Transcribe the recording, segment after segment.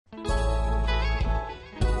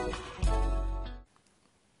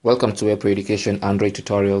Welcome to Web Education Android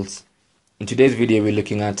Tutorials. In today's video, we're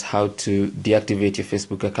looking at how to deactivate your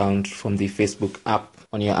Facebook account from the Facebook app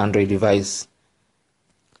on your Android device.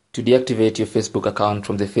 To deactivate your Facebook account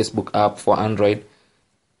from the Facebook app for Android,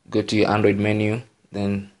 go to your Android menu,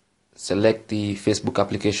 then select the Facebook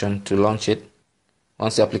application to launch it.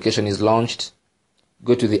 Once the application is launched,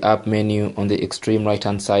 go to the app menu on the extreme right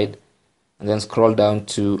hand side and then scroll down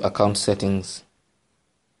to account settings.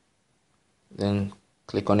 Then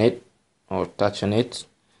click on it or touch on it.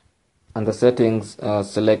 Under settings,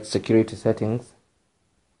 select security settings.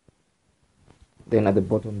 Then at the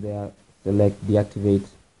bottom there, select deactivate.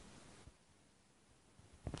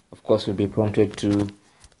 Of course, you'll be prompted to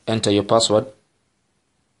enter your password.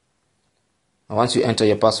 And once you enter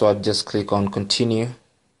your password, just click on continue.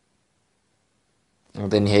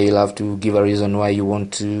 And then here you'll have to give a reason why you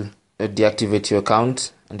want to deactivate your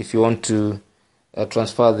account. And if you want to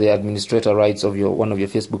transfer the administrator rights of one of your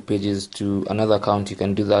Facebook pages to another account, you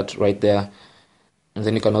can do that right there. And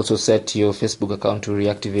then you can also set your Facebook account to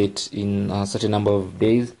reactivate in a certain number of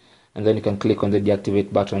days, and then you can click on the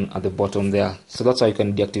deactivate button at the bottom there. So that's how you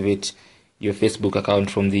can deactivate your Facebook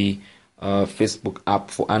account from the Facebook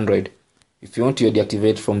app for Android. If you want to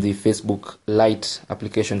deactivate from the Facebook Lite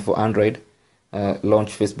application for Android,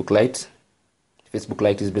 launch Facebook Lite. Facebook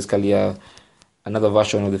Lite is basically another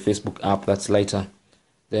version of the Facebook app that's lighter.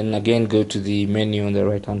 Then again, go to the menu on the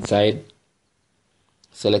right hand side,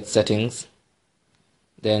 select settings,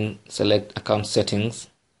 then select account settings,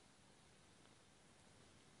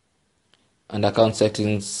 and account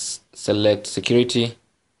settings select security,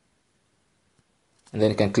 and then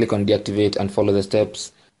you can click on deactivate and follow the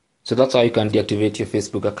steps. So that's how you can deactivate your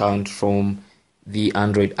Facebook account from the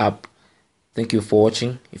Android app. Thank you for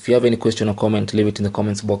watching. If you have any question or comment, leave it in the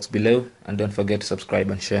comments box below, and don't forget to subscribe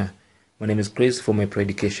and share. My name is Chris from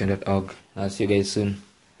webreducation.org. I'll see you guys soon.